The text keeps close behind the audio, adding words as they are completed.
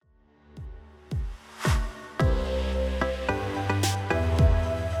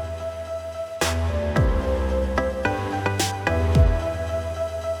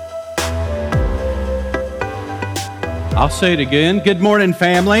I'll say it again. Good morning,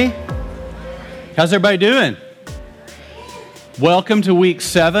 family. How's everybody doing? Welcome to week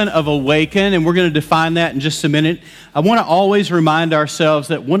 7 of Awaken, and we're going to define that in just a minute. I want to always remind ourselves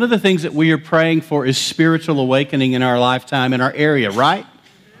that one of the things that we are praying for is spiritual awakening in our lifetime, in our area, right?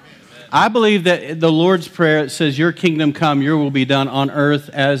 I believe that the Lord's Prayer says, your kingdom come, your will be done on earth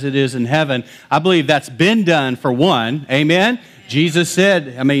as it is in heaven. I believe that's been done for one. Amen? Jesus said,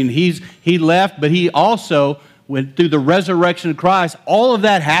 he left, but he also went through the resurrection of Christ. All of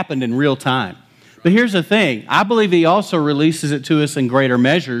that happened in real time. But here's the thing. I believe he also releases it to us in greater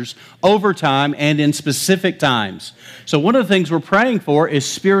measures over time and in specific times. So one of the things we're praying for is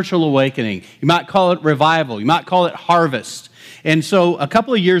spiritual awakening. You might call it revival. You might call it harvest. And so a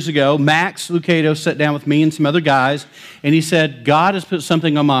couple of years ago, Max Lucado sat down with me and some other guys, and he said, God has put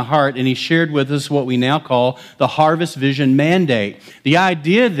something on my heart, and he shared with us what we now call the Harvest Vision Mandate. The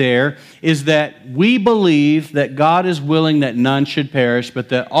idea there is that we believe that God is willing that none should perish, but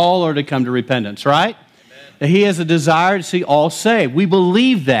that all are to come to repentance, right? Amen. That he has a desire to see all saved. We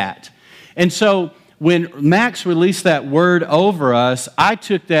believe that. And so when Max released that word over us, I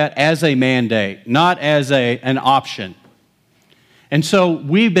took that as a mandate, not as an option. And so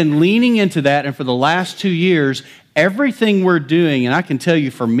we've been leaning into that, and for the last 2 years, everything we're doing, and I can tell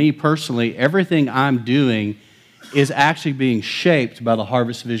you for me personally, everything I'm doing is actually being shaped by the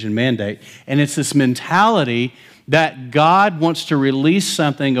Harvest Vision Mandate. And it's this mentality that God wants to release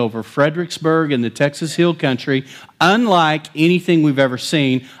something over Fredericksburg and the Texas Hill Country, unlike anything we've ever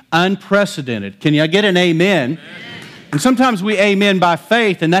seen, unprecedented. Can you get an amen? Amen. And sometimes we amen by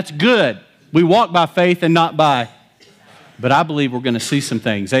faith, and that's good. We walk by faith and not by. But I believe we're going to see some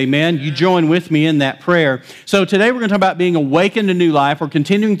things. Amen? You join with me in that prayer. So today we're going to talk about being awakened to new life. We're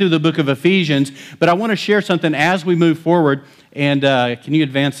continuing through the book of Ephesians, but I want to share something as we move forward. And can you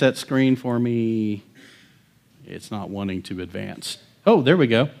advance that screen for me? It's not wanting to advance. Oh, there we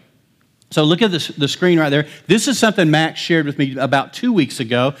go. So look at the screen right there. This is something Max shared with me about 2 weeks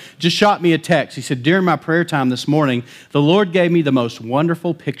ago. Just shot me a text. He said, during my prayer time this morning, the Lord gave me the most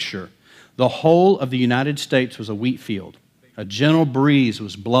wonderful picture. The whole of the United States was a wheat field. A gentle breeze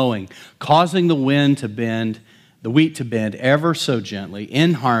was blowing, causing the wind to bend, the wheat to bend ever so gently,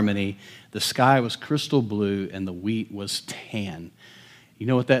 in harmony. The sky was crystal blue and the wheat was tan. You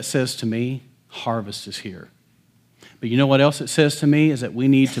know what that says to me? Harvest is here. But you know what else it says to me? Is that we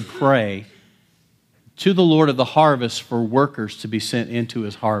need to pray to the Lord of the harvest for workers to be sent into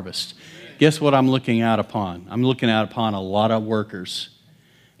his harvest. Guess what I'm looking out upon? I'm looking out upon a lot of workers.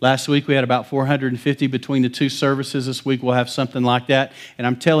 Last week, we had about 450 between the two services. This week, we'll have something like that. And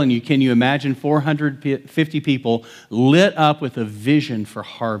I'm telling you, can you imagine 450 people lit up with a vision for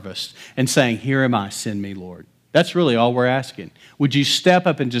harvest and saying, here am I, send me, Lord. That's really all we're asking. Would you step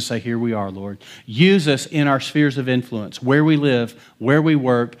up and just say, here we are, Lord. Use us in our spheres of influence, where we live, where we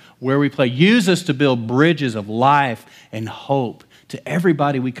work, where we play. Use us to build bridges of life and hope to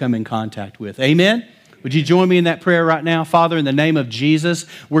everybody we come in contact with. Amen? Would you join me in that prayer right now? Father, in the name of Jesus,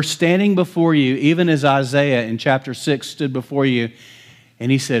 we're standing before you, even as Isaiah in chapter 6 stood before you,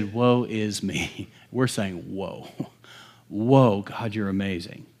 and he said, woe is me. We're saying, whoa. Whoa, God, you're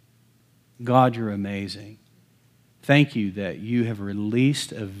amazing. God, you're amazing. Thank you that you have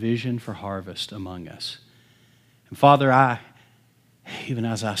released a vision for harvest among us. And Father, even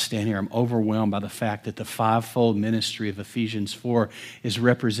as I stand here, I'm overwhelmed by the fact that the fivefold ministry of Ephesians 4 is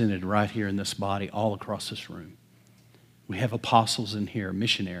represented right here in this body, all across this room. We have apostles in here,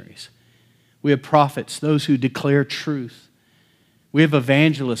 missionaries. We have prophets, those who declare truth. We have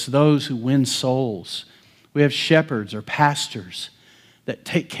evangelists, those who win souls. We have shepherds or pastors that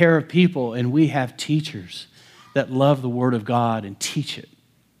take care of people, and we have teachers that love the Word of God and teach it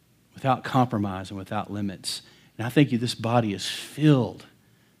without compromise and without limits. And I thank you, this body is filled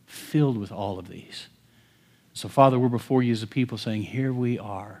with all of these. So, Father, we're before you as a people saying, here we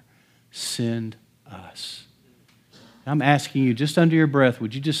are, send us. And I'm asking you, just under your breath,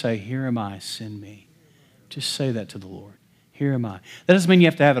 would you just say, here am I, send me. Just say that to the Lord. Here am I. That doesn't mean you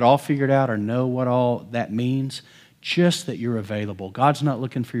have to have it all figured out or know what all that means, just that you're available. God's not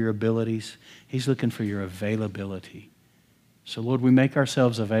looking for your abilities. He's looking for your availability. So, Lord, we make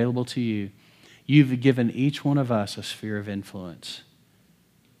ourselves available to you. You've given each one of us a sphere of influence.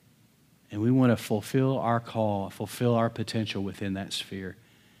 And we want to fulfill our call, fulfill our potential within that sphere.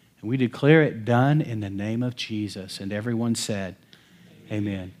 And we declare it done in the name of Jesus. And everyone said,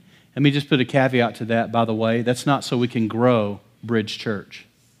 amen. Let me just put a caveat to that, by the way. That's not so we can grow Bridge Church.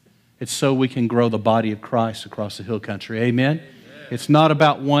 It's so we can grow the body of Christ across the hill country. Amen? Amen. It's not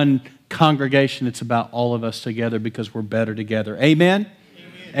about one congregation. It's about all of us together because we're better together. Amen?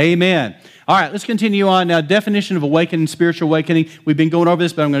 Amen. All right, let's continue on. Now, definition of awakening, spiritual awakening. We've been going over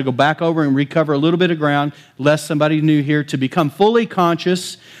this, but I'm going to go back over and recover a little bit of ground, lest somebody new here. To become fully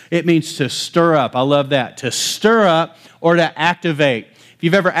conscious, it means to stir up. I love that. To stir up or to activate. If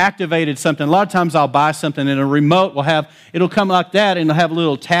you've ever activated something, a lot of times I'll buy something and a remote it'll come like that and it'll have a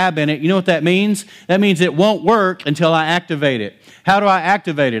little tab in it. You know what that means? That means it won't work until I activate it. How do I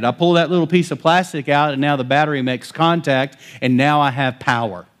activate it? I pull that little piece of plastic out and now the battery makes contact and now I have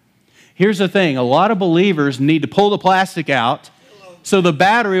power. Here's the thing, a lot of believers need to pull the plastic out so the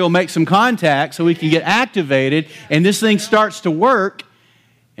battery will make some contact so we can get activated and this thing starts to work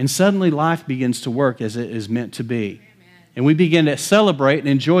and suddenly life begins to work as it is meant to be. And we begin to celebrate and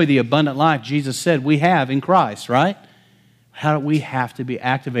enjoy the abundant life Jesus said we have in Christ, right? How do we have to be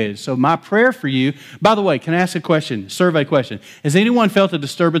activated? So my prayer for you, by the way, can I ask a question, survey question? Has anyone felt a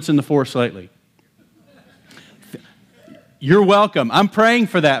disturbance in the force lately? You're welcome. I'm praying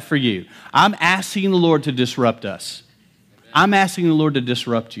for that for you. I'm asking the Lord to disrupt us. I'm asking the Lord to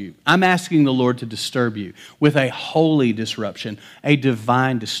disrupt you. I'm asking the Lord to disturb you with a holy disruption, a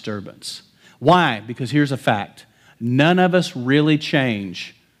divine disturbance. Why? Because here's a fact. None of us really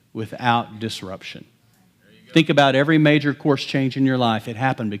change without disruption. Think about every major course change in your life. It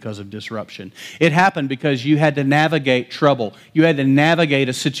happened because of disruption. It happened because you had to navigate trouble. You had to navigate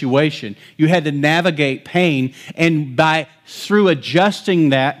a situation. You had to navigate pain. And through adjusting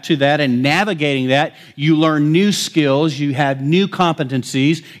that to that and navigating that, you learn new skills. You have new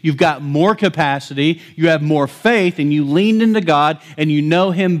competencies. You've got more capacity. You have more faith. And you leaned into God and you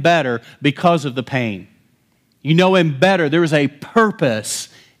know Him better because of the pain. You know Him better. There is a purpose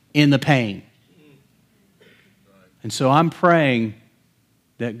in the pain. And so I'm praying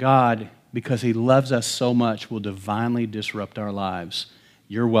that God, because He loves us so much, will divinely disrupt our lives.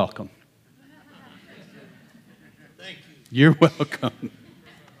 You're welcome. Thank you. You're welcome.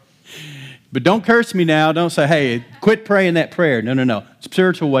 But don't curse me now. Don't say, hey, quit praying that prayer. No.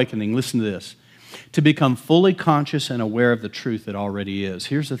 Spiritual awakening. Listen to this. To become fully conscious and aware of the truth that already is.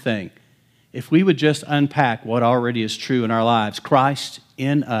 Here's the thing. If we would just unpack what already is true in our lives, Christ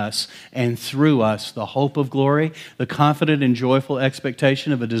in us and through us, the hope of glory, the confident and joyful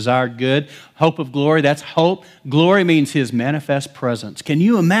expectation of a desired good. Hope of glory, that's hope. Glory means His manifest presence. Can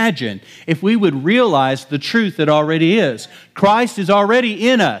you imagine if we would realize the truth that already is? Christ is already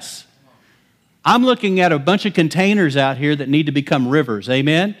in us. I'm looking at a bunch of containers out here that need to become rivers.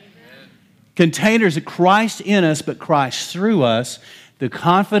 Amen? Containers of Christ in us, but Christ through us. The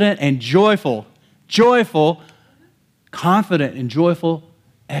confident and confident and joyful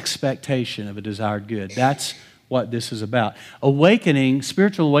expectation of a desired good. That's what this is about. Awakening,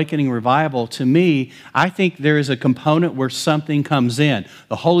 spiritual awakening revival, to me, I think there is a component where something comes in.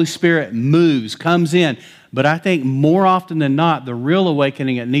 The Holy Spirit moves, comes in. But I think more often than not, the real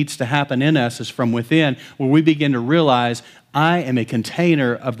awakening that needs to happen in us is from within, where we begin to realize, I am a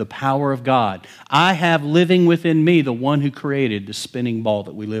container of the power of God. I have living within me the one who created the spinning ball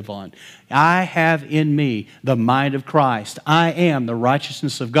that we live on. I have in me the mind of Christ. I am the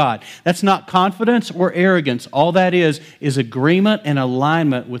righteousness of God. That's not confidence or arrogance. All that is agreement and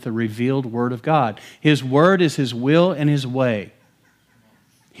alignment with the revealed Word of God. His Word is His will and His way.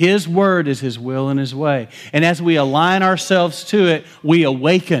 His Word is His will and His way. And as we align ourselves to it, we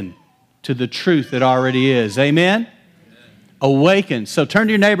awaken to the truth that already is. Amen? Awaken. So turn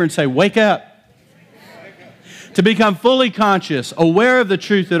to your neighbor and say, wake up. To become fully conscious, aware of the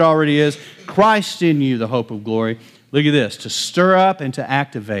truth that already is, Christ in you, the hope of glory. Look at this. To stir up and to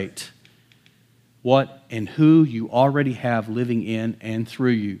activate what and who you already have living in and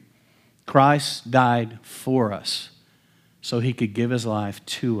through you. Christ died for us so He could give His life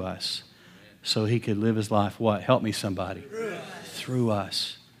to us. So He could live His life, what? Help me somebody. Through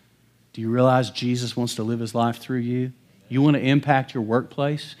us. Do you realize Jesus wants to live His life through you? You want to impact your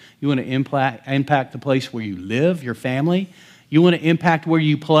workplace? You want to impact the place where you live, your family? You want to impact where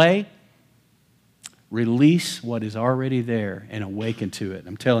you play? Release what is already there and awaken to it.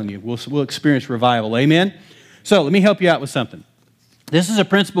 I'm telling you, we'll experience revival. Amen? So let me help you out with something. This is a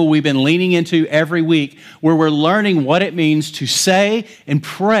principle we've been leaning into every week where we're learning what it means to say and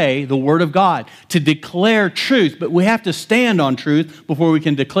pray the Word of God, to declare truth. But we have to stand on truth before we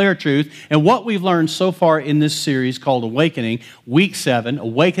can declare truth. And what we've learned so far in this series called Awakening, Week 7,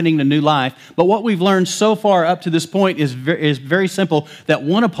 Awakening to New Life. But what we've learned so far up to this point is very simple, that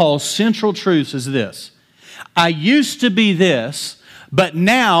one of Paul's central truths is this. I used to be this, but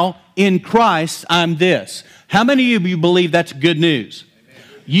now in Christ I'm this. How many of you believe that's good news? Amen.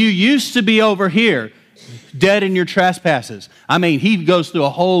 You used to be over here. dead in your trespasses. I mean, he goes through a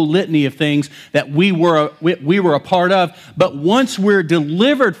whole litany of things that we were a part of. But once we're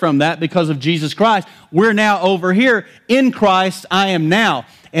delivered from that because of Jesus Christ, we're now over here. In Christ, I am now.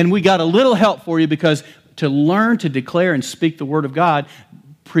 And we got a little help for you, because to learn to declare and speak the Word of God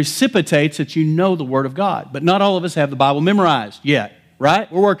precipitates that you know the Word of God. But not all of us have the Bible memorized yet,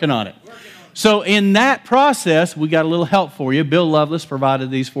 right? We're working on it. So in that process, we got a little help for you. Bill Lovelace provided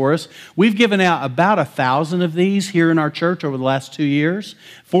these for us. We've given out about 1,000 of these here in our church over the last 2 years,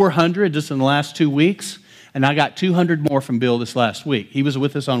 400 just in the last 2 weeks, and I got 200 more from Bill this last week. He was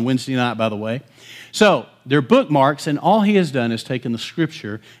with us on Wednesday night, by the way. So they're bookmarks, and all he has done is taken the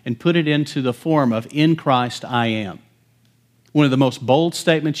Scripture and put it into the form of "In Christ I am." One of the most bold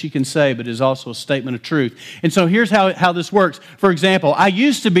statements you can say, but is also a statement of truth. And so here's how this works. For example, I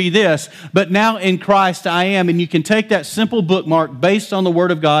used to be this, but now in Christ I am. And you can take that simple bookmark based on the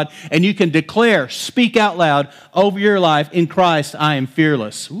Word of God, and you can declare, speak out loud over your life, "In Christ I am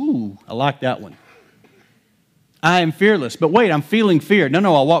fearless." Ooh, I like that one. I am fearless. But wait, I'm feeling fear.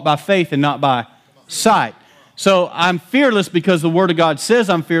 No, I walk by faith and not by sight. So I'm fearless because the Word of God says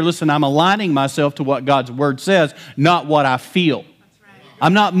I'm fearless, and I'm aligning myself to what God's Word says, not what I feel.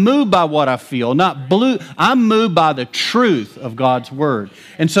 I'm not moved by what I feel, I'm moved by the truth of God's Word.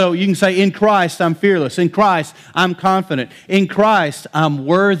 And so you can say, "In Christ I'm fearless. In Christ I'm confident. In Christ I'm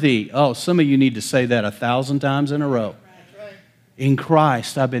worthy." Oh, some of you need to say that 1,000 times in a row. In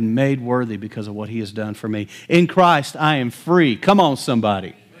Christ I've been made worthy because of what He has done for me. In Christ I am free. Come on,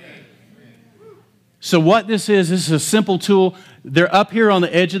 somebody. So what this is a simple tool. They're up here on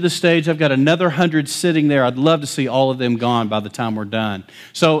the edge of the stage. I've got another 100 sitting there. I'd love to see all of them gone by the time we're done.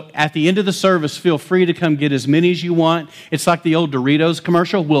 So at the end of the service, feel free to come get as many as you want. It's like the old Doritos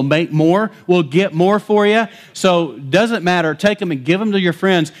commercial. We'll make more. We'll get more for you. So doesn't matter. Take them and give them to your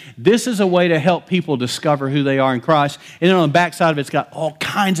friends. This is a way to help people discover who they are in Christ. And then on the back side of it, it's got all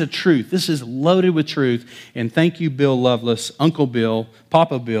kinds of truth. This is loaded with truth. And thank you, Bill Lovelace, Uncle Bill,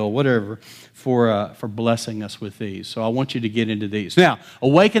 Papa Bill, whatever, for blessing us with these. So I want you to get into these. Now,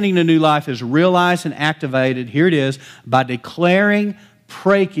 awakening to new life is realized and activated, here it is, by declaring,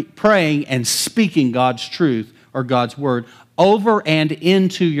 praying, and speaking God's truth or God's Word over and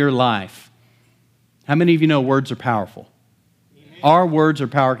into your life. How many of you know words are powerful? Amen. Our words are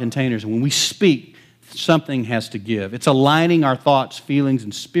power containers. And when we speak, something has to give. It's aligning our thoughts, feelings,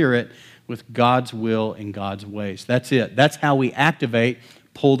 and spirit with God's will and God's ways. That's it. That's how we activate,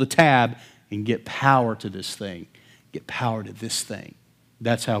 pull the tab, and get power to this thing. Get power to this thing.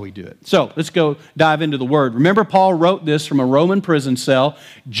 That's how we do it. So let's go dive into the Word. Remember, Paul wrote this from a Roman prison cell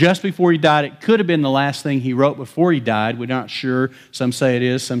just before he died. It could have been the last thing he wrote before he died. We're not sure. Some say it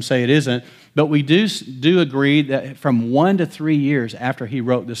is, some say it isn't. But we do agree that from 1 to 3 years after he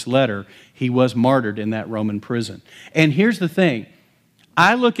wrote this letter, he was martyred in that Roman prison. And here's the thing.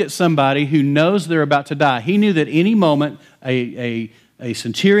 I look at somebody who knows they're about to die. He knew that any moment a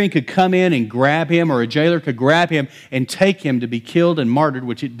centurion could come in and grab him, or a jailer could grab him and take him to be killed and martyred,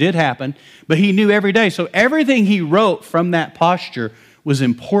 which it did happen. But he knew every day. So everything he wrote from that posture was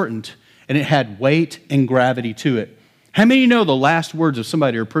important, and it had weight and gravity to it. How many of you know the last words of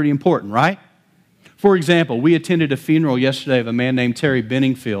somebody are pretty important, right? For example, we attended a funeral yesterday of a man named Terry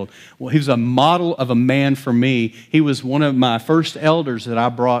Benningfield. Well, he was a model of a man for me. He was one of my first elders that I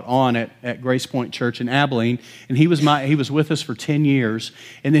brought on at Grace Point Church in Abilene, and he was with us for 10 years.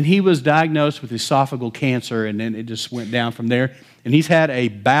 And then he was diagnosed with esophageal cancer, and then it just went down from there. And he's had a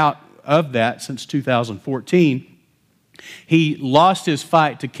bout of that since 2014. He lost his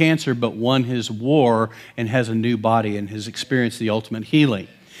fight to cancer, but won his war and has a new body and has experienced the ultimate healing.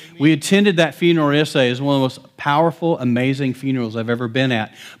 We attended that funeral yesterday. It was one of the most powerful, amazing funerals I've ever been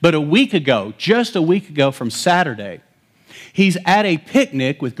at. But just a week ago from Saturday, he's at a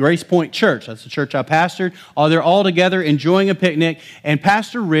picnic with Grace Point Church. That's the church I pastored. They're all together enjoying a picnic. And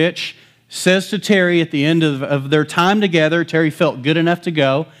Pastor Rich says to Terry at the end of their time together, Terry felt good enough to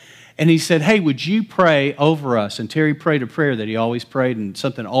go, and he said, "Hey, would you pray over us?" And Terry prayed a prayer that he always prayed, and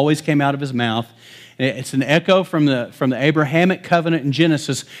something always came out of his mouth. It's an echo from the Abrahamic covenant in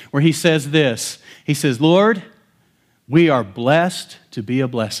Genesis, where he says this. He says, "Lord, we are blessed to be a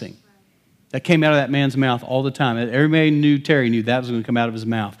blessing." That came out of that man's mouth all the time. Everybody Terry knew that was going to come out of his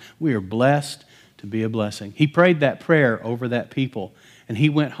mouth. We are blessed to be a blessing. He prayed that prayer over that people, and he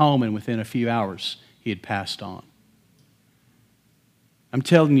went home, and within a few hours, he had passed on. I'm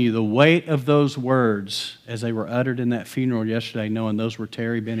telling you, the weight of those words as they were uttered in that funeral yesterday, knowing those were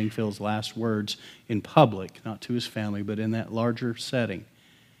Terry Benningfield's last words in public, not to his family, but in that larger setting,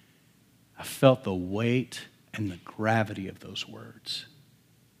 I felt the weight and the gravity of those words.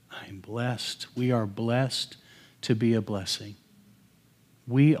 I am blessed. blessed. We are blessed to be a blessing.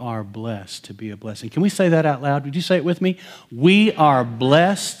 We are blessed to be a blessing. Can we say that out loud? Would you say it with me? We are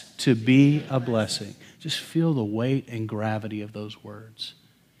blessed to be a blessing. Just feel the weight and gravity of those words.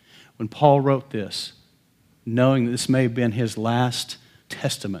 When Paul wrote this, knowing that this may have been his last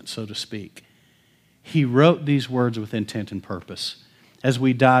testament, so to speak, he wrote these words with intent and purpose. As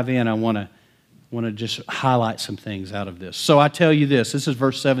we dive in, I want to just highlight some things out of this. So I tell you this is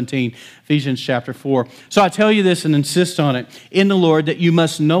verse 17, Ephesians chapter 4. So I tell you this and insist on it in the Lord, that you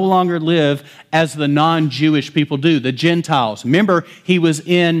must no longer live as the non-Jewish people do, the Gentiles. Remember, he was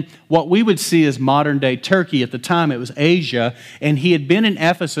in what we would see as modern-day Turkey. At the time, it was Asia, and he had been in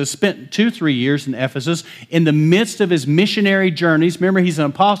Ephesus, spent 2-3 years in Ephesus, in the midst of his missionary journeys. Remember, he's an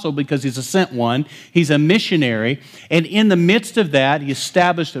apostle because he's a sent one. He's a missionary, and in the midst of that, he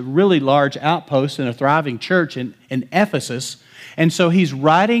established a really large outpost and a thriving church in Ephesus. And so he's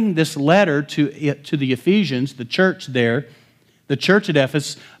writing this letter to the Ephesians, the church there, the church at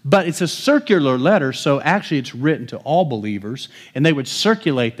Ephesus, but it's a circular letter, so actually it's written to all believers, and they would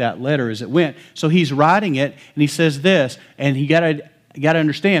circulate that letter as it went. So he's writing it, and he says this, and you got to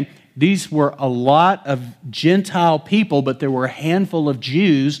understand, these were a lot of Gentile people, but there were a handful of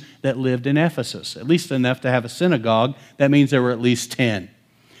Jews that lived in Ephesus, at least enough to have a synagogue. That means there were at least 10.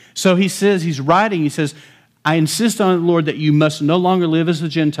 So he says, he's writing, he says, I insist on it, Lord, that you must no longer live as the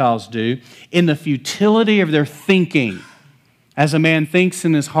Gentiles do, in the futility of their thinking. As a man thinks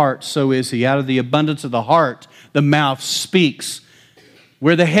in his heart, so is he. Out of the abundance of the heart, the mouth speaks.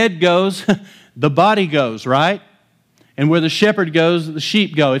 Where the head goes, the body goes, right? And where the shepherd goes, the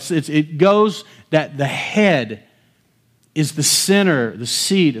sheep go. It goes that the head is the center, the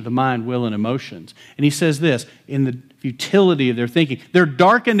seat of the mind, will, and emotions. And he says this, in the futility of their thinking. They're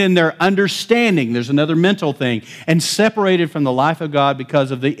darkened in their understanding. There's another mental thing. And separated from the life of God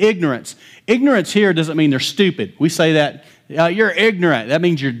because of the ignorance. Ignorance here doesn't mean they're stupid. We say that, you're ignorant. That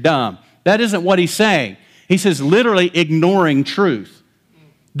means you're dumb. That isn't what he's saying. He says literally ignoring truth.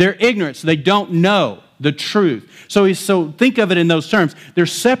 They're ignorant, so they don't know the truth. So think of it in those terms. They're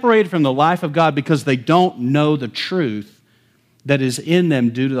separated from the life of God because they don't know the truth that is in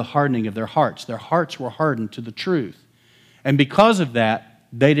them due to the hardening of their hearts. Their hearts were hardened to the truth. And because of that,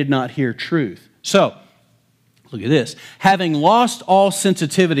 they did not hear truth. So, look at this. Having lost all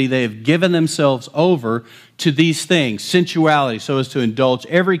sensitivity, they have given themselves over to these things, sensuality, so as to indulge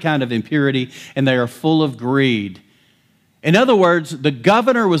every kind of impurity, and they are full of greed. In other words, the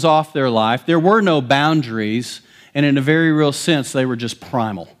governor was off their life. There were no boundaries, and in a very real sense, they were just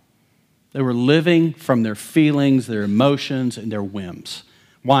primal. They were living from their feelings, their emotions, and their whims.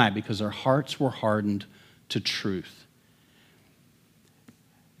 Why? Because their hearts were hardened to truth.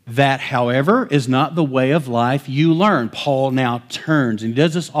 That, however, is not the way of life you learn. Paul now turns, and he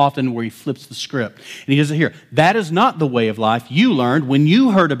does this often where he flips the script. And he does it here. That is not the way of life you learned when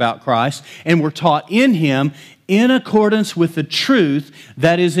you heard about Christ and were taught in him in accordance with the truth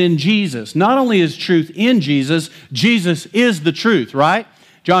that is in Jesus. Not only is truth in Jesus, Jesus is the truth, right?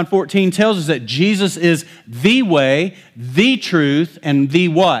 John 14 tells us that Jesus is the way, the truth, and the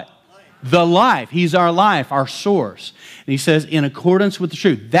what? The life. He's our life, our source. And he says, in accordance with the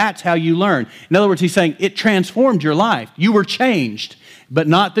truth. That's how you learn. In other words, he's saying it transformed your life. You were changed, but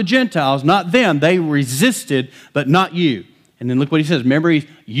not the Gentiles, not them. They resisted, but not you. And then look what he says. Remember,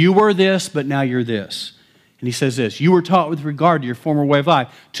 you were this, but now you're this. And he says this, you were taught with regard to your former way of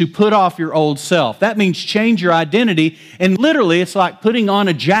life to put off your old self. That means change your identity. And literally, it's like putting on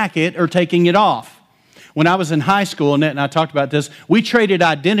a jacket or taking it off. When I was in high school, Annette and I talked about this, we traded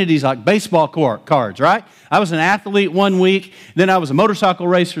identities like baseball cards, right? I was an athlete one week, then I was a motorcycle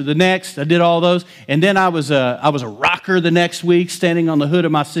racer the next. I did all those. And then I was a rocker the next week, standing on the hood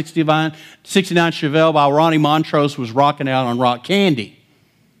of my 69 Chevelle while Ronnie Montrose was rocking out on Rock Candy.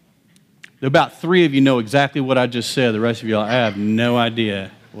 About 3 of you know exactly what I just said. The rest of you, I have no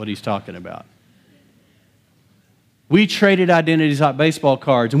idea what he's talking about. We traded identities like baseball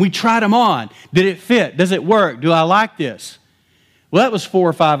cards, and we tried them on. Did it fit? Does it work? Do I like this? Well, that was 4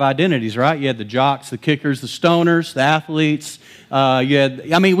 or 5 identities, right? You had the jocks, the kickers, the stoners, the athletes.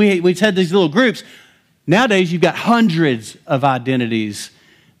 We had these little groups. Nowadays, you've got hundreds of identities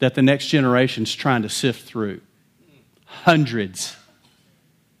that the next generation's trying to sift through. Hundreds.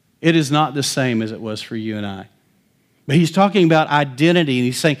 It is not the same as it was for you and I. But he's talking about identity, and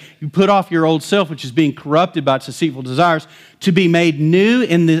he's saying, you put off your old self, which is being corrupted by its deceitful desires, to be made new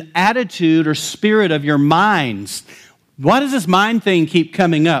in the attitude or spirit of your minds. Why does this mind thing keep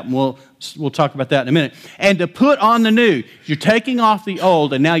coming up? We'll talk about that in a minute. And to put on the new. You're taking off the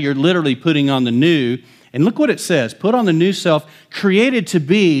old, and now you're literally putting on the new. And look what it says. Put on the new self, created to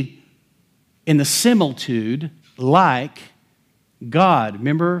be in the similitude like God.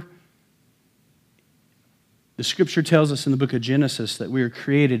 Remember, the scripture tells us in the book of Genesis that we are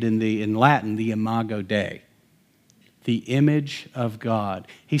created in Latin, the imago Dei, the image of God.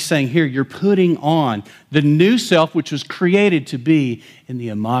 He's saying here, you're putting on the new self, which was created to be in the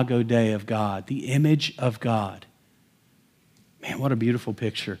imago Dei of God, the image of God. Man, what a beautiful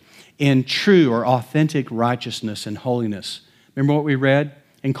picture. In true or authentic righteousness and holiness. Remember what we read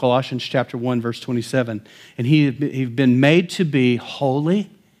in Colossians chapter 1, verse 27? And he've been made to be holy,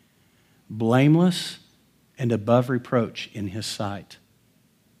 blameless, and above reproach in his sight.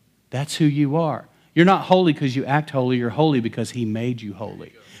 That's who you are. You're not holy because you act holy. You're holy because he made you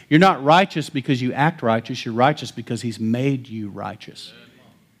holy. You're not righteous because you act righteous. You're righteous because he's made you righteous.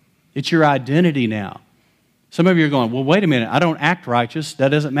 It's your identity now. Some of you are going, well, wait a minute. I don't act righteous. That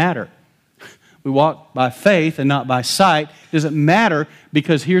doesn't matter. We walk by faith and not by sight. It doesn't matter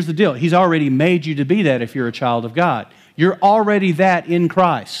because here's the deal. He's already made you to be that if you're a child of God. You're already that in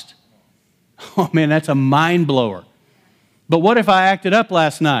Christ. Oh, man, that's a mind blower. But what if I acted up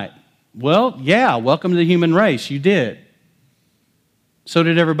last night? Well, yeah, welcome to the human race. You did. So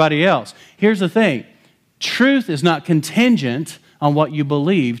did everybody else. Here's the thing. Truth is not contingent on what you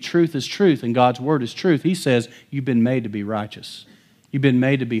believe. Truth is truth, and God's word is truth. He says you've been made to be righteous. You've been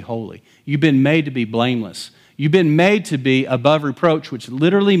made to be holy. You've been made to be blameless. You've been made to be above reproach, which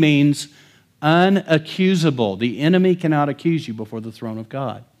literally means unaccusable. The enemy cannot accuse you before the throne of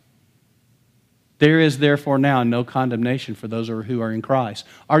God. There is therefore now no condemnation for those who are in Christ.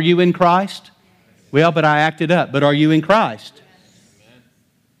 Are you in Christ? Well, but I acted up. But are you in Christ?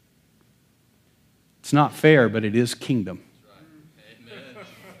 It's not fair, but it is kingdom.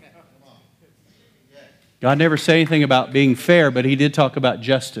 God never said anything about being fair, but he did talk about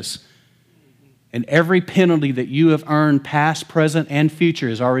justice. And every penalty that you have earned, past, present, and future,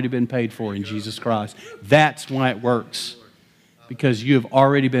 has already been paid for in Jesus Christ. That's why it works. Because you have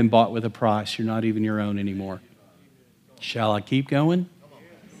already been bought with a price. You're not even your own anymore. Shall I keep going?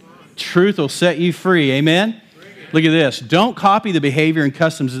 Truth will set you free. Amen? Look at this. Don't copy the behavior and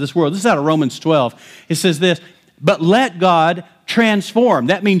customs of this world. This is out of Romans 12. It says this, but let God transform.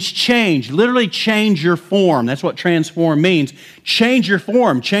 That means change. Literally change your form. That's what transform means. Change your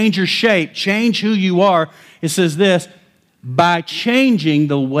form. Change your shape. Change who you are. It says this, by changing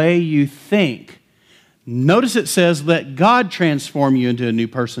the way you think. Notice it says, let God transform you into a new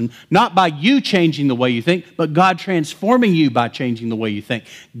person, not by you changing the way you think, but God transforming you by changing the way you think.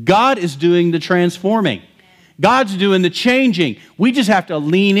 God is doing the transforming. God's doing the changing. We just have to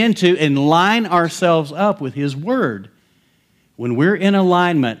lean into and line ourselves up with his word. When we're in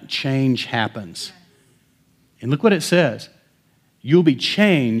alignment, change happens. And look what it says. You'll be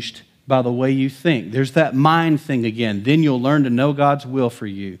changed by the way you think. There's that mind thing again. Then you'll learn to know God's will for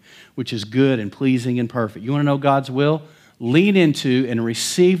you, which is good and pleasing and perfect. You want to know God's will? Lean into and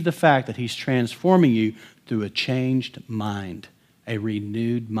receive the fact that he's transforming you through a changed mind, a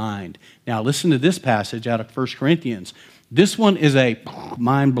renewed mind. Now listen to this passage out of 1 Corinthians. This one is a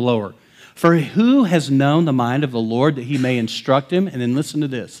mind blower. For who has known the mind of the Lord that he may instruct him? And then listen to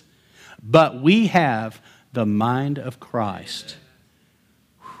this. But we have the mind of Christ.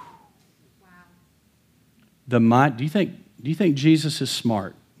 The mind. Do you think Jesus is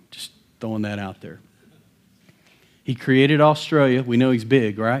smart? Just throwing that out there. He created Australia. We know he's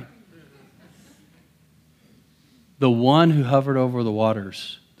big, right? The one who hovered over the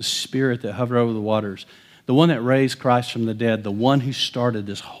waters, the Spirit that hovered over the waters, the one that raised Christ from the dead, the one who started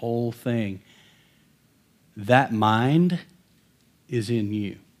this whole thing, that mind is in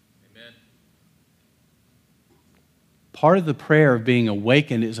you. Part of the prayer of being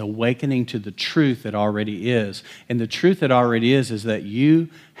awakened is awakening to the truth that already is. And the truth that already is that you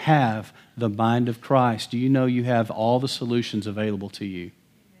have the mind of Christ. Do you know you have all the solutions available to you?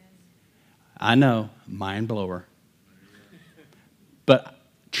 I know, mind blower. But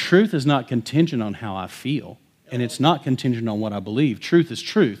truth is not contingent on how I feel. And it's not contingent on what I believe. Truth is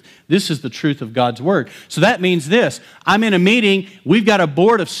truth. This is the truth of God's word. So that means this. I'm in a meeting. We've got a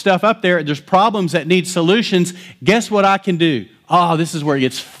board of stuff up there. There's problems that need solutions. Guess what I can do? Oh, this is where it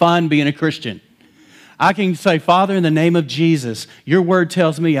gets fun being a Christian. I can say, Father, in the name of Jesus, your word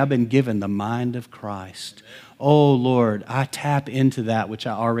tells me I've been given the mind of Christ. Oh, Lord, I tap into that which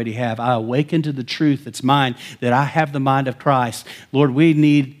I already have. I awaken to the truth that's mine, that I have the mind of Christ. Lord, we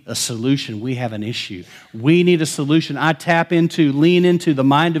need a solution. We have an issue. We need a solution. I tap into, lean into the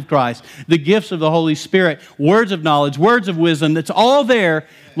mind of Christ, the gifts of the Holy Spirit, words of knowledge, words of wisdom. That's all there.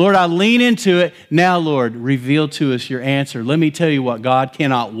 Lord, I lean into it. Now, Lord, reveal to us your answer. Let me tell you what God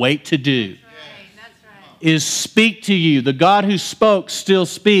cannot wait to do. is speak to you. The God who spoke still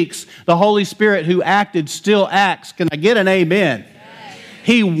speaks. The Holy Spirit who acted still acts. Can I get an amen?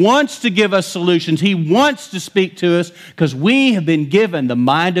 He wants to give us solutions. He wants to speak to us because we have been given the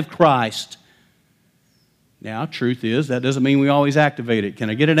mind of Christ. Now, truth is, that doesn't mean we always activate it. Can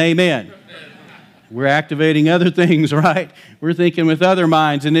I get an amen? We're activating other things, right? We're thinking with other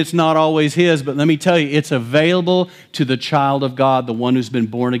minds, and it's not always His. But let me tell you, it's available to the child of God, the one who's been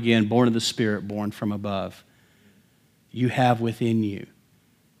born again, born of the Spirit, born from above. You have within you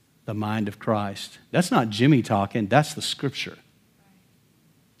the mind of Christ. That's not Jimmy talking. That's the Scripture.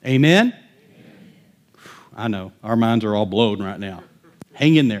 Amen? I know. Our minds are all blown right now.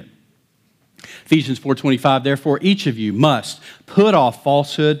 Hang in there. Ephesians 4:25, therefore each of you must put off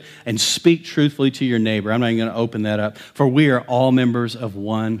falsehood and speak truthfully to your neighbor. I'm not even going to open that up. For we are all members of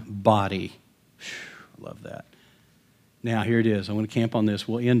one body. I love that. Now here it is. I want to camp on this.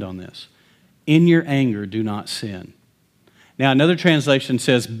 We'll end on this. In your anger, do not sin. Now another translation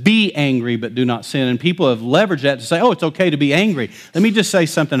says, be angry, but do not sin. And people have leveraged that to say, oh, it's okay to be angry. Let me just say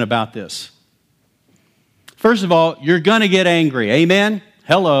something about this. First of all, you're going to get angry. Amen?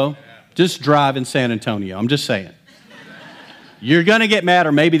 Hello. Just drive in San Antonio. I'm just saying. You're going to get mad,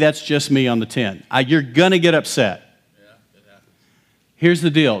 or maybe that's just me on the 10. You're going to get upset. Here's the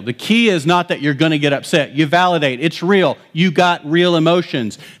deal. The key is not that you're going to get upset. You validate. It's real. You got real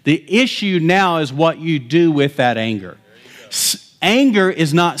emotions. The issue now is what you do with that anger. Anger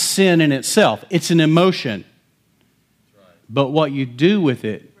is not sin in itself. It's an emotion. But what you do with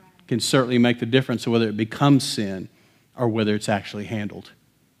it can certainly make the difference of whether it becomes sin or whether it's actually handled.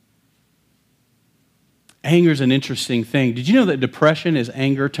 Anger is an interesting thing. Did you know that depression is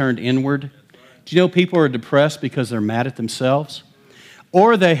anger turned inward? Do you know people are depressed because they're mad at themselves?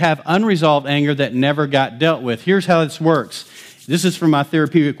 Or they have unresolved anger that never got dealt with. Here's how this works. This is from my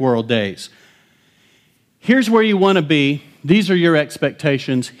therapeutic world days. Here's where you want to be. These are your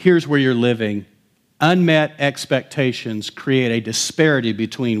expectations. Here's where you're living. Unmet expectations create a disparity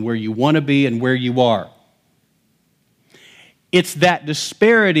between where you want to be and where you are. It's that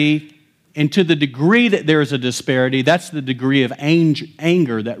disparity. And to the degree that there is a disparity, that's the degree of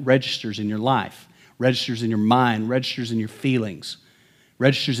anger that registers in your life, registers in your mind, registers in your feelings,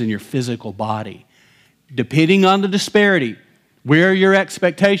 registers in your physical body. Depending on the disparity, where are your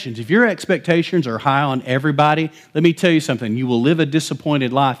expectations? If your expectations are high on everybody, let me tell you something. You will live a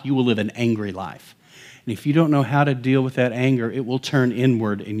disappointed life. You will live an angry life. And if you don't know how to deal with that anger, it will turn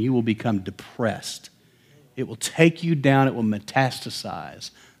inward and you will become depressed. It will take you down. It will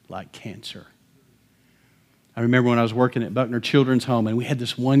metastasize like cancer. I remember when I was working at Buckner Children's Home, and we had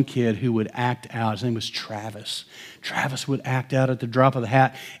this one kid who would act out. His name was Travis. Travis would act out at the drop of the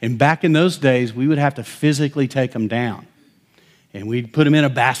hat. And back in those days, we would have to physically take him down. And we'd put him in a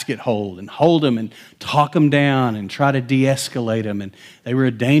basket hold and hold him and talk him down and try to de-escalate him. And they were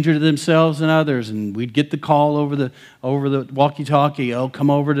a danger to themselves and others. And we'd get the call over the walkie-talkie, oh, come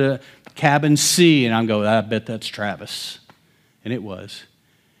over to cabin C. And I'm going, I bet that's Travis. And it was.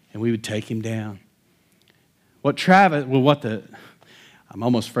 And we would take him down. I'm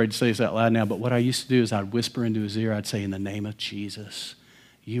almost afraid to say this out loud now, but what I used to do is I'd whisper into his ear, I'd say, in the name of Jesus,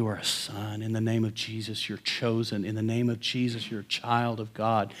 you are a son. In the name of Jesus, you're chosen. In the name of Jesus, you're a child of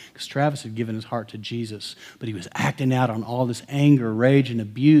God. Because Travis had given his heart to Jesus, but he was acting out on all this anger, rage, and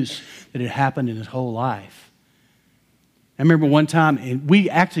abuse that had happened in his whole life. I remember one time, and we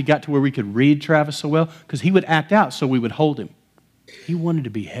actually got to where we could read Travis so well, because he would act out, so we would hold him. He wanted to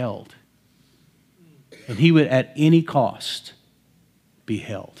be held. And he would, at any cost, be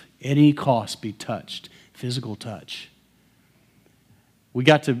held. At any cost, be touched. Physical touch.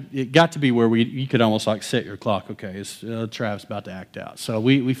 It got to be where you could almost like set your clock. Okay, it's Travis about to act out. So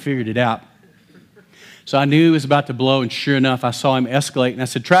we figured it out. So I knew he was about to blow, and sure enough, I saw him escalate. And I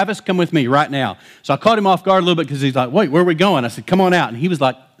said, Travis, come with me right now. So I caught him off guard a little bit because he's like, wait, where are we going? I said, come on out. And he was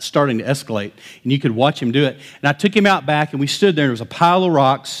like starting to escalate, and you could watch him do it. And I took him out back, and we stood there, and there was a pile of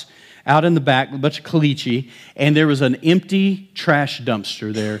rocks out in the back, a bunch of caliche, and there was an empty trash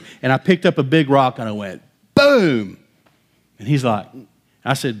dumpster there. And I picked up a big rock, and I went, boom. And he's like,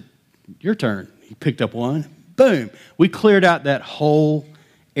 I said, your turn. He picked up one, boom. We cleared out that whole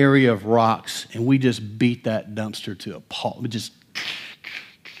area of rocks, and we just beat that dumpster to a pulp. And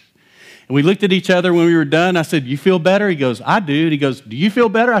we looked at each other when we were done. I said, you feel better? He goes, I do. And he goes, do you feel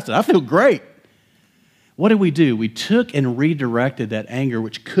better? I said, I feel great. What did we do? We took and redirected that anger,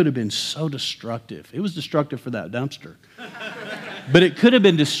 which could have been so destructive. It was destructive for that dumpster. But it could have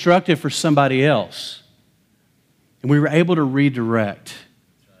been destructive for somebody else. And we were able to redirect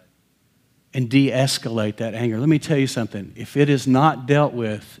and de-escalate that anger. Let me tell you something. If it is not dealt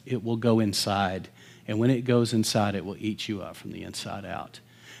with, it will go inside And when it goes inside, it will eat you up from the inside out.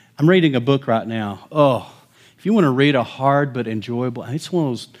 I'm reading a book right now. Oh, if you want to read a hard but enjoyable, it's one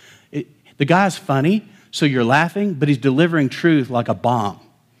of those, the guy's funny, so you're laughing, but he's delivering truth like a bomb.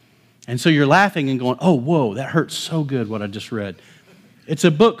 And so you're laughing and going, oh, whoa, that hurts so good what I just read. It's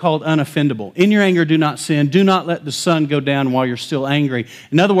a book called Unoffendable. In your anger, do not sin. Do not let the sun go down while you're still angry.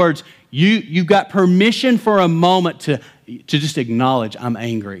 In other words, you've got permission for a moment to just acknowledge I'm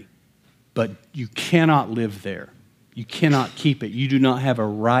angry. But you cannot live there. You cannot keep it. You do not have a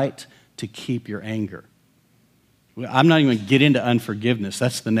right to keep your anger. I'm not even going to get into unforgiveness.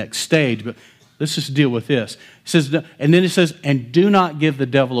 That's the next stage. But let's just deal with this. It says, and then it says, and do not give the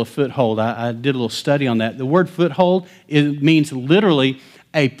devil a foothold. I did a little study on that. The word foothold, it means literally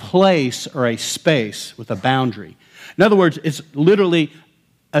a place or a space with a boundary. In other words, it's literally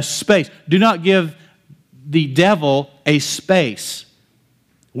a space. Do not give the devil a space.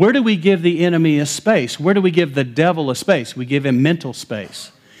 Where do we give the enemy a space? Where do we give the devil a space? We give him mental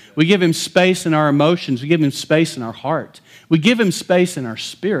space. We give him space in our emotions. We give him space in our heart. We give him space in our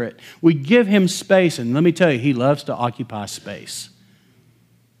spirit. We give him space, and let me tell you, he loves to occupy space.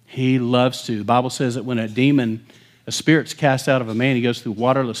 He loves to. The Bible says that when a spirit's cast out of a man, he goes through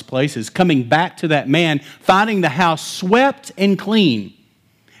waterless places, coming back to that man, finding the house swept and clean.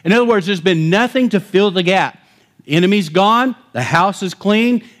 In other words, there's been nothing to fill the gap. The enemy's gone. The house is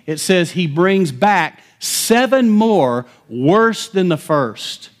clean. It says he brings back 7 more worse than the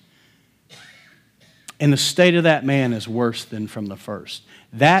first. And the state of that man is worse than from the first.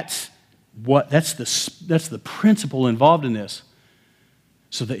 That's the principle involved in this.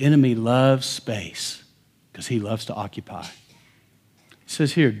 So the enemy loves space because he loves to occupy. It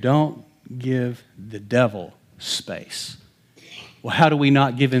says here, don't give the devil space. Well, how do we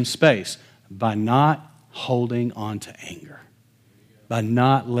not give him space? By not holding on to anger, by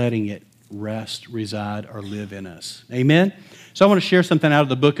not letting it rest, reside, or live in us. Amen? So I want to share something out of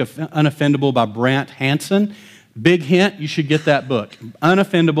the book of Unoffendable by Brant Hansen. Big hint, you should get that book.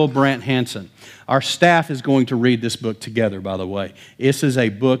 Unoffendable, Brant Hansen. Our staff is going to read this book together, by the way. This is a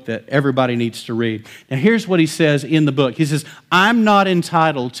book that everybody needs to read. Now here's what he says in the book. He says, I'm not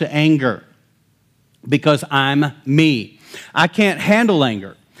entitled to anger because I'm me. I can't handle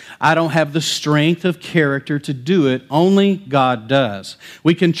anger. I don't have the strength of character to do it. Only God does.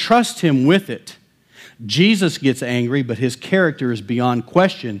 We can trust him with it. Jesus gets angry, but his character is beyond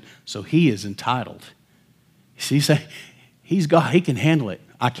question, so he is entitled. You see, he's God. He can handle it.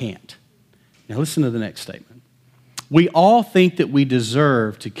 I can't. Now listen to the next statement. We all think that we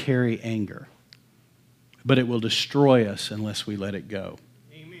deserve to carry anger, but it will destroy us unless we let it go.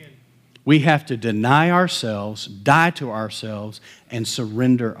 We have to deny ourselves, die to ourselves, and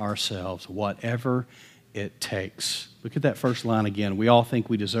surrender ourselves, whatever it takes. Look at that first line again. We all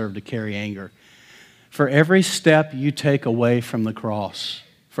think we deserve to carry anger. For every step you take away from the cross,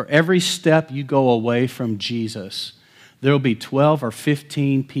 for every step you go away from Jesus, there will be 12 or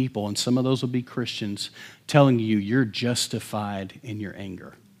 15 people, and some of those will be Christians, telling you you're justified in your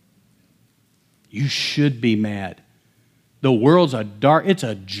anger. You should be mad. The world's it's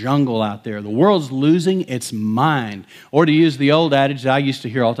a jungle out there. The world's losing its mind. Or to use the old adage that I used to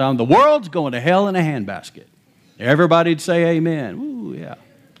hear all the time, the world's going to hell in a handbasket. Everybody'd say amen. Ooh, yeah.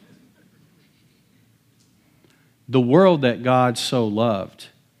 The world that God so loved.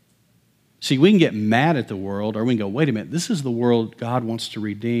 See, we can get mad at the world, or we can go, wait a minute, this is the world God wants to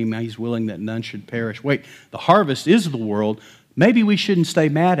redeem. He's willing that none should perish. Wait, the harvest is the world. Maybe we shouldn't stay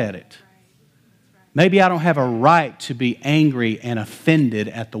mad at it. Maybe I don't have a right to be angry and offended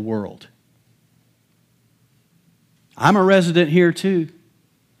at the world. I'm a resident here too.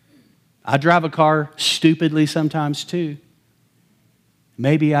 I drive a car stupidly sometimes too.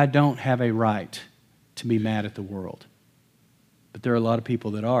 Maybe I don't have a right to be mad at the world. But there are a lot of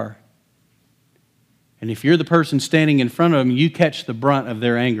people that are. And if you're the person standing in front of them, you catch the brunt of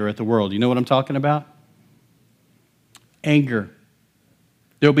their anger at the world. You know what I'm talking about? Anger.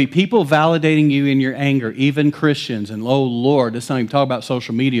 There'll be people validating you in your anger, even Christians. And oh, Lord, let's not even talk about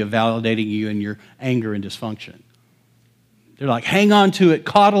social media validating you in your anger and dysfunction. They're like, hang on to it,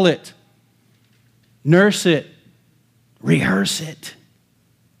 coddle it, nurse it, rehearse it.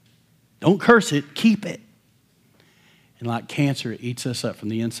 Don't curse it, keep it. And like cancer, it eats us up from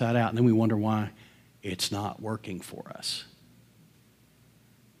the inside out. And then we wonder why it's not working for us.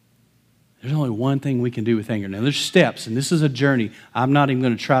 There's only one thing we can do with anger. Now, there's steps, and this is a journey. I'm not even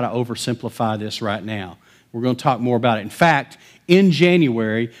going to try to oversimplify this right now. We're going to talk more about it. In fact, in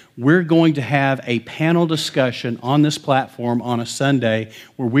January, we're going to have a panel discussion on this platform on a Sunday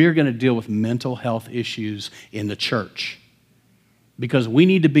where we're going to deal with mental health issues in the church. because we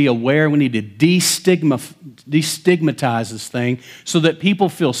need to be aware. We need to destigmatize this thing so that people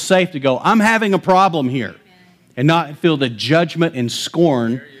feel safe to go, I'm having a problem here, and not feel the judgment and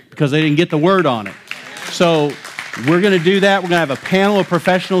scorn because they didn't get the word on it. So we're going to do that. We're going to have a panel of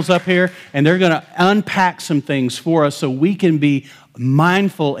professionals up here, and they're going to unpack some things for us so we can be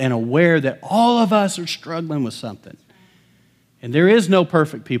mindful and aware that all of us are struggling with something. And there is no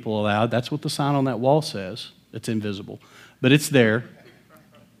perfect people allowed. That's what the sign on that wall says. It's invisible, but it's there.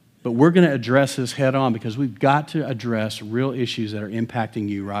 But we're going to address this head on because we've got to address real issues that are impacting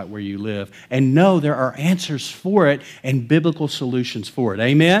you right where you live and know there are answers for it and biblical solutions for it.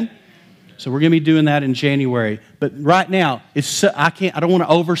 Amen? So we're going to be doing that in January. But right now, I don't want to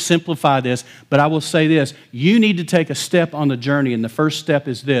oversimplify this, but I will say this. You need to take a step on the journey, and the first step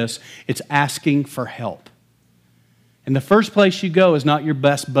is this. It's asking for help. And the first place you go is not your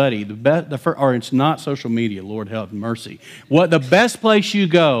best buddy, or it's not social media, Lord have mercy. The best place you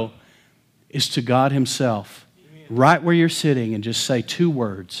go is to God Himself, right where you're sitting, and just say 2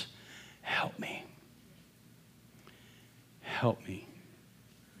 words, help me. Help me.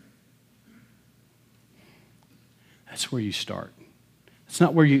 That's where you start. It's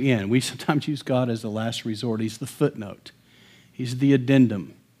not where you end. We sometimes use God as the last resort. He's the footnote. He's the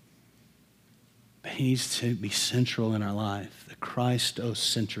addendum. But He needs to be central in our life, the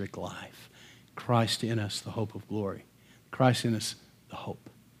Christocentric life. Christ in us, the hope of glory. Christ in us, the hope.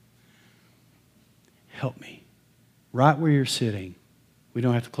 Help me. Right where you're sitting. We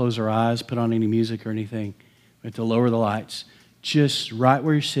don't have to close our eyes, put on any music or anything. We have to lower the lights. Just right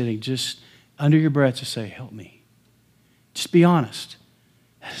where you're sitting, just under your breath, just say, help me. Just be honest.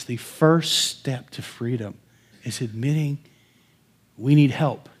 That's the first step to freedom, is admitting we need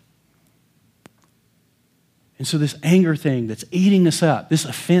help. And so this anger thing that's eating us up, this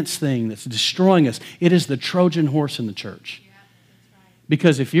offense thing that's destroying us, it is the Trojan horse in the church. Yeah, that's right.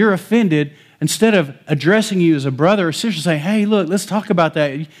 Because if you're offended, instead of addressing you as a brother or sister, say, hey, look, let's talk about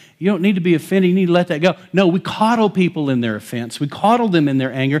that. You don't need to be offended. You need to let that go. No, we coddle people in their offense. We coddle them in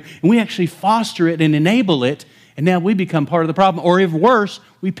their anger, and we actually foster it and enable it. And now we become part of the problem. Or if worse,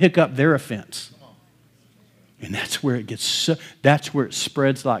 we pick up their offense. And that's where it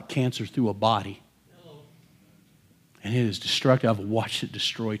spreads like cancer through a body. And it is destructive. I've watched it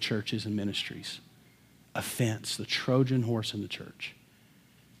destroy churches and ministries. Offense, the Trojan horse in the church.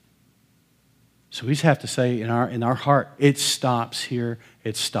 So we just have to say in our heart, it stops here,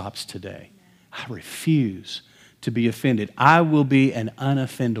 it stops today. I refuse to be offended. I will be an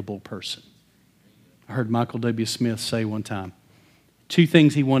unoffendable person. I heard Michael W. Smith say one time, 2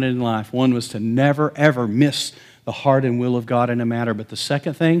 things he wanted in life. One was to never, ever miss the heart and will of God in a matter. But the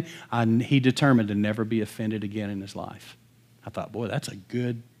second thing, he determined to never be offended again in his life. I thought, boy, that's a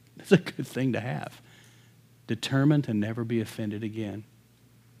good thing to have. Determined to never be offended again.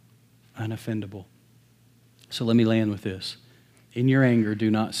 Unoffendable. So let me land with this. In your anger, do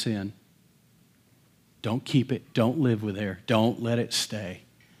not sin. Don't keep it. Don't live with there. Don't let it stay.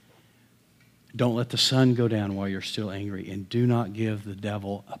 Don't let the sun go down while you're still angry. And do not give the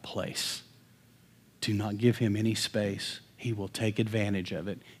devil a place. Do not give him any space. He will take advantage of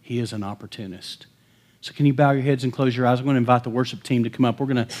it. He is an opportunist. So can you bow your heads and close your eyes? I'm going to invite the worship team to come up. We're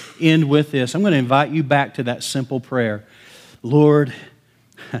going to end with this. I'm going to invite you back to that simple prayer. Lord,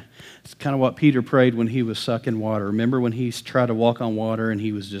 it's kind of what Peter prayed when he was sucking water. Remember when he tried to walk on water and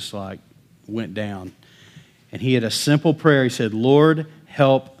he was just like, went down. And he had a simple prayer. He said, Lord,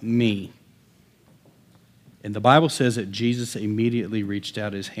 help me. And the Bible says that Jesus immediately reached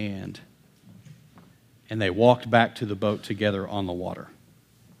out his hand and they walked back to the boat together on the water.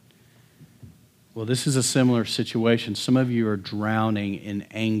 Well, this is a similar situation. Some of you are drowning in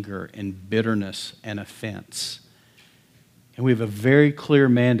anger and bitterness and offense. And we have a very clear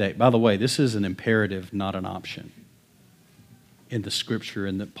mandate. By the way, this is an imperative, not an option. In the Scripture,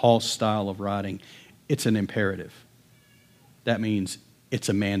 in the Paul's style of writing, it's an imperative. That means it's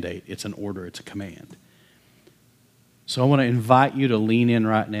a mandate, it's an order, it's a command. So I want to invite you to lean in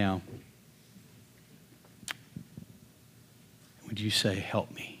right now. Would you say,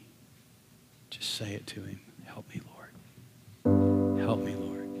 help me? Just say it to him. Help me, Lord. Help me,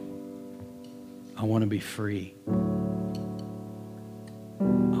 Lord. I want to be free. I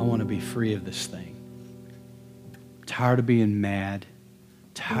want to be free of this thing. I'm tired of being mad.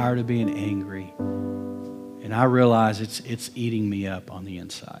 Tired of being angry. And I realize it's eating me up on the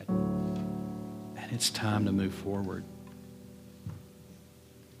inside. And it's time to move forward.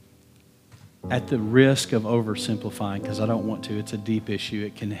 At the risk of oversimplifying, because I don't want to, it's a deep issue.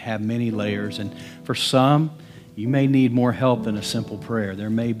 It can have many layers. And for some, you may need more help than a simple prayer.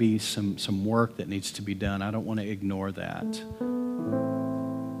 There may be some work that needs to be done. I don't want to ignore that.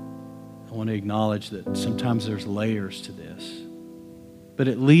 I want to acknowledge that sometimes there's layers to this. But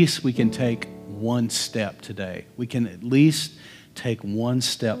at least we can take one step today. We can at least take one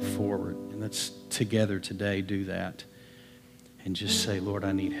step forward. And let's together today do that. And just say, Lord,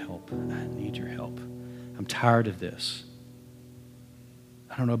 I need help. I need your help. I'm tired of this.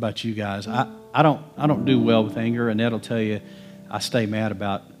 I don't know about you guys. I don't do well with anger. Annette will tell you I stay mad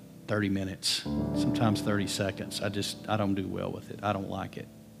about 30 minutes, sometimes 30 seconds. I don't do well with it. I don't like it.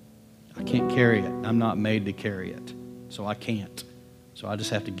 I can't carry it. I'm not made to carry it. So I can't. So I just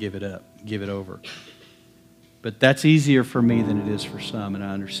have to give it up, give it over. But that's easier for me than it is for some, and I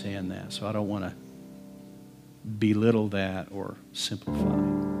understand that. So I don't want to belittle that or simplify.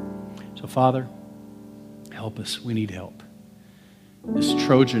 So Father, help us. We need help. This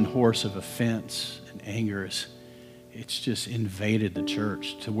Trojan horse of offense and anger it's just invaded the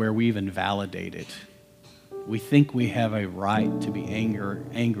church to where we even validate it. We think we have a right to be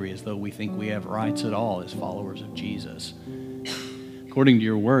angry as though we think we have rights at all as followers of Jesus. According to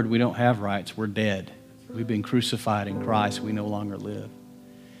your word, we don't have rights. We're dead. We've been crucified in Christ. We no longer live.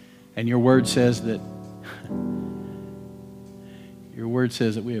 And your word says that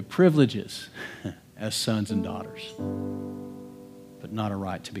we have privileges as sons and daughters, but not a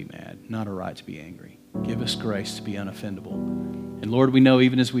right to be mad, not a right to be angry. Give us grace to be unoffendable. And Lord, we know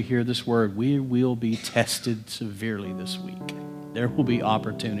even as we hear this word, we will be tested severely this week. There will be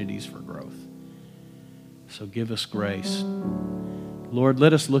opportunities for growth. So give us grace. Lord,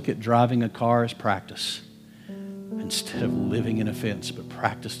 let us look at driving a car as practice instead of living in offense, but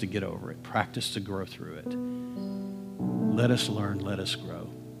practice to get over it, practice to grow through it. Let us learn, let us grow.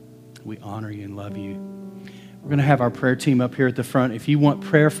 We honor you and love you. We're going to have our prayer team up here at the front. If you want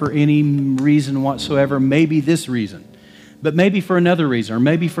prayer for any reason whatsoever, maybe this reason, but maybe for another reason, or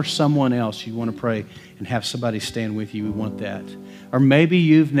maybe for someone else you want to pray and have somebody stand with you, we want that. Or maybe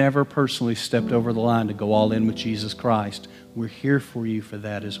you've never personally stepped over the line to go all in with Jesus Christ. We're here for you for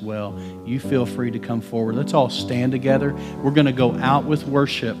that as well. You feel free to come forward. Let's all stand together. We're going to go out with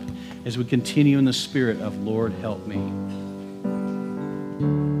worship as we continue in the spirit of Lord, help me.